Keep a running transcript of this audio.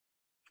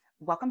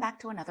Welcome back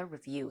to another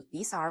review.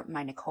 These are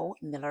my Nicole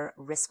Miller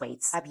wrist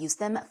weights. I've used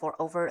them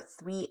for over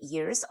 3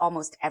 years,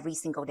 almost every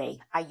single day.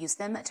 I use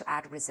them to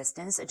add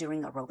resistance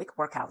during aerobic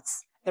workouts.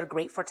 They're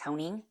great for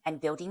toning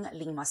and building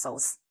lean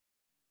muscles.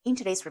 In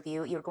today's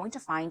review, you're going to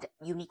find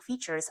unique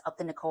features of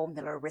the Nicole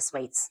Miller wrist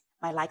weights,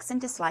 my likes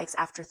and dislikes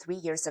after 3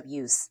 years of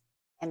use,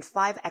 and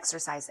 5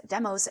 exercise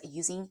demos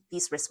using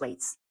these wrist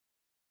weights.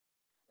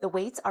 The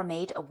weights are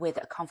made with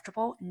a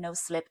comfortable,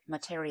 no-slip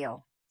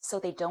material, so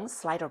they don't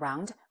slide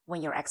around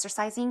when you're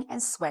exercising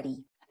and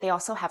sweaty. They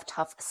also have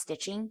tough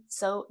stitching,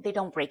 so they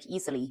don't break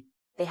easily.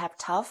 They have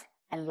tough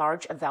and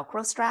large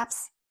Velcro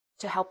straps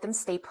to help them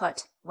stay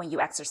put when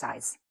you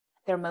exercise.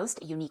 Their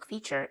most unique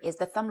feature is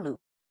the thumb loop.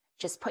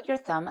 Just put your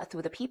thumb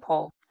through the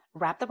peephole,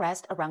 wrap the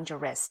rest around your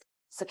wrist,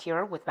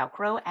 secure with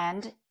Velcro,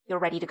 and you're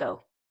ready to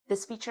go.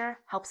 This feature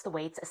helps the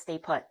weights stay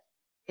put.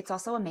 It's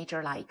also a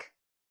major like.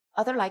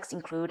 Other likes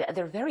include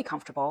they're very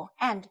comfortable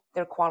and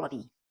their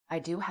quality. I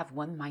do have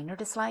one minor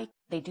dislike.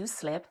 They do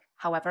slip,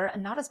 however,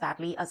 not as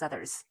badly as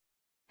others.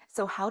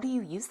 So how do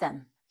you use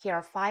them? Here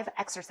are 5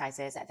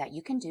 exercises that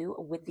you can do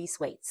with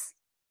these weights.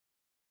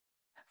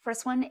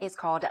 First one is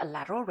called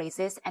lateral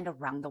raises and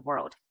around the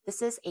world.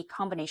 This is a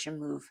combination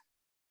move.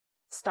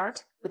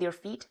 Start with your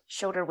feet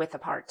shoulder width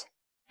apart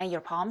and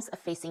your palms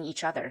facing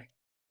each other.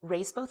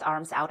 Raise both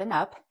arms out and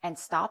up and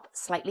stop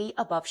slightly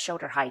above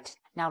shoulder height.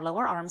 Now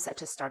lower arms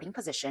to starting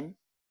position.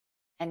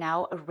 And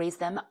now raise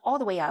them all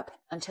the way up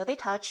until they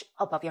touch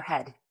above your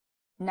head.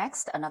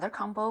 Next, another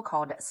combo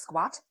called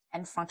squat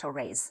and frontal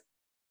raise.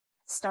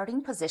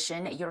 Starting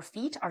position, your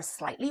feet are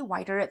slightly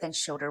wider than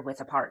shoulder width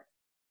apart.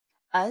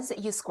 As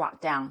you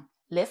squat down,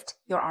 lift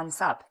your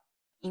arms up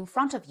in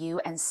front of you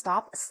and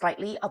stop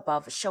slightly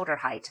above shoulder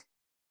height.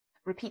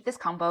 Repeat this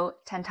combo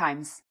 10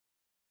 times.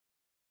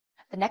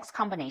 The next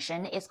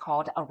combination is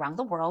called around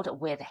the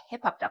world with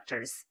hip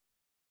abductors.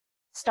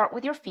 Start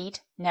with your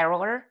feet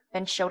narrower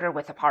than shoulder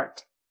width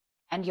apart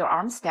and your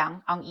arms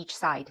down on each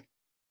side.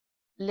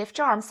 Lift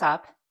your arms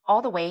up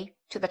all the way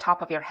to the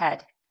top of your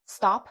head.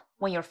 Stop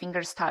when your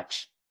fingers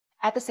touch.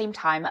 At the same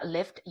time,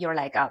 lift your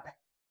leg up.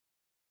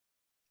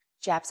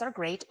 Jabs are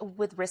great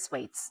with wrist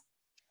weights.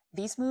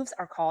 These moves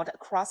are called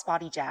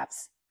cross-body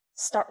jabs.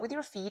 Start with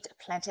your feet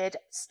planted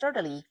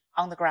sturdily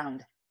on the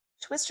ground.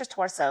 Twist your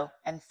torso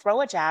and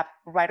throw a jab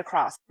right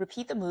across.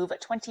 Repeat the move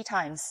 20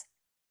 times.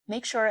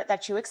 Make sure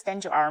that you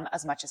extend your arm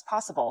as much as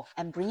possible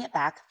and bring it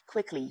back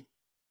quickly.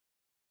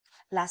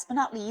 Last but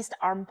not least,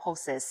 arm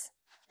pulses.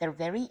 They're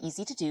very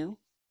easy to do.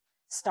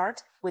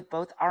 Start with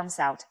both arms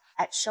out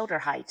at shoulder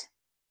height,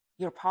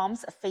 your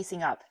palms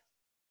facing up.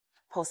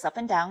 Pulse up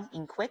and down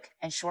in quick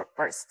and short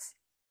bursts.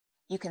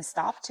 You can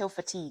stop till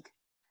fatigue.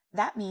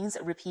 That means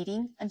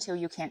repeating until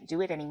you can't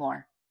do it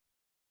anymore.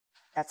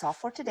 That's all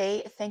for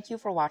today. Thank you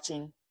for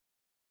watching.